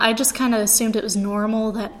I just kind of assumed it was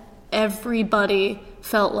normal that everybody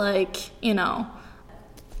felt like,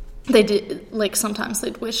 they did, like sometimes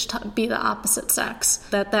they'd wish to be the opposite sex,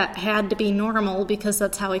 that had to be normal because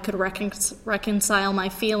that's how I could reconcile my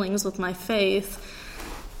feelings with my faith.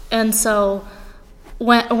 And so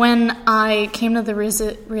when I came to the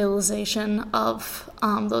realization of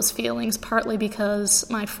those feelings, partly because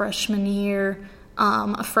my freshman year,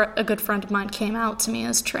 a good friend of mine came out to me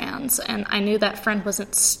as trans, and I knew that friend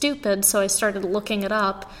wasn't stupid, so I started looking it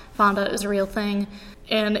up, found out it was a real thing.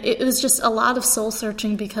 And it was just a lot of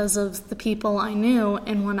soul-searching because of the people I knew.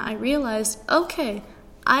 And when I realized, okay,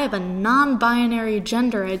 I have a non-binary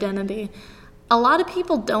gender identity, a lot of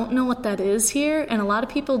people don't know what that is here, and a lot of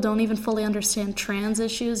people don't even fully understand trans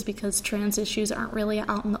issues because trans issues aren't really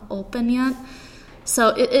out in the open yet.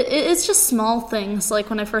 So it's just small things. Like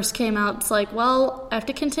when I first came out, it's like, well, I have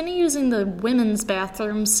to continue using the women's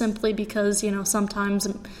bathrooms simply because, sometimes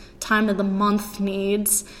time of the month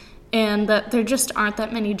needs. And that there just aren't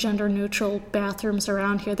that many gender-neutral bathrooms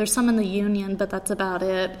around here. There's some in the Union, but that's about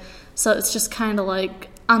it. So it's just kind of like,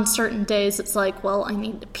 on certain days, it's like, well, I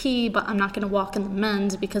need to pee, but I'm not going to walk in the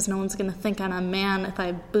men's because no one's going to think I'm a man if I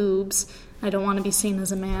have boobs. I don't want to be seen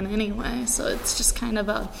as a man anyway. So it's just kind of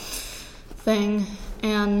a thing.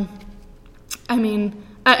 And, I mean,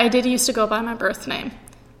 I did used to go by my birth name.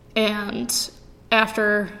 And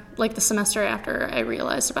after, like the semester after I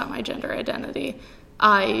realized about my gender identity,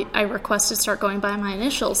 I requested start going by my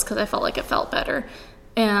initials because I felt like it felt better.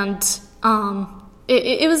 And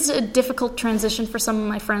it was a difficult transition for some of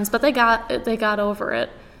my friends, but they got over it.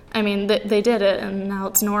 I mean, they did it, and now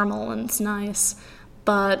it's normal and it's nice.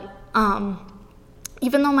 But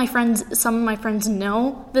even though some of my friends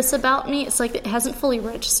know this about me, it's like it hasn't fully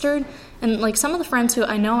registered. And like some of the friends who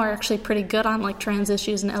I know are actually pretty good on like trans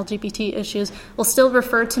issues and LGBT issues will still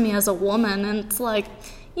refer to me as a woman, and it's like,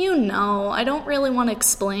 I don't really want to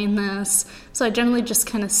explain this. So I generally just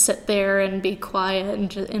kind of sit there and be quiet and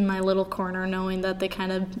just in my little corner knowing that they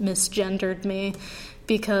kind of misgendered me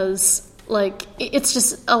because, like, it's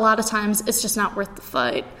just, a lot of times, it's just not worth the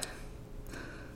fight.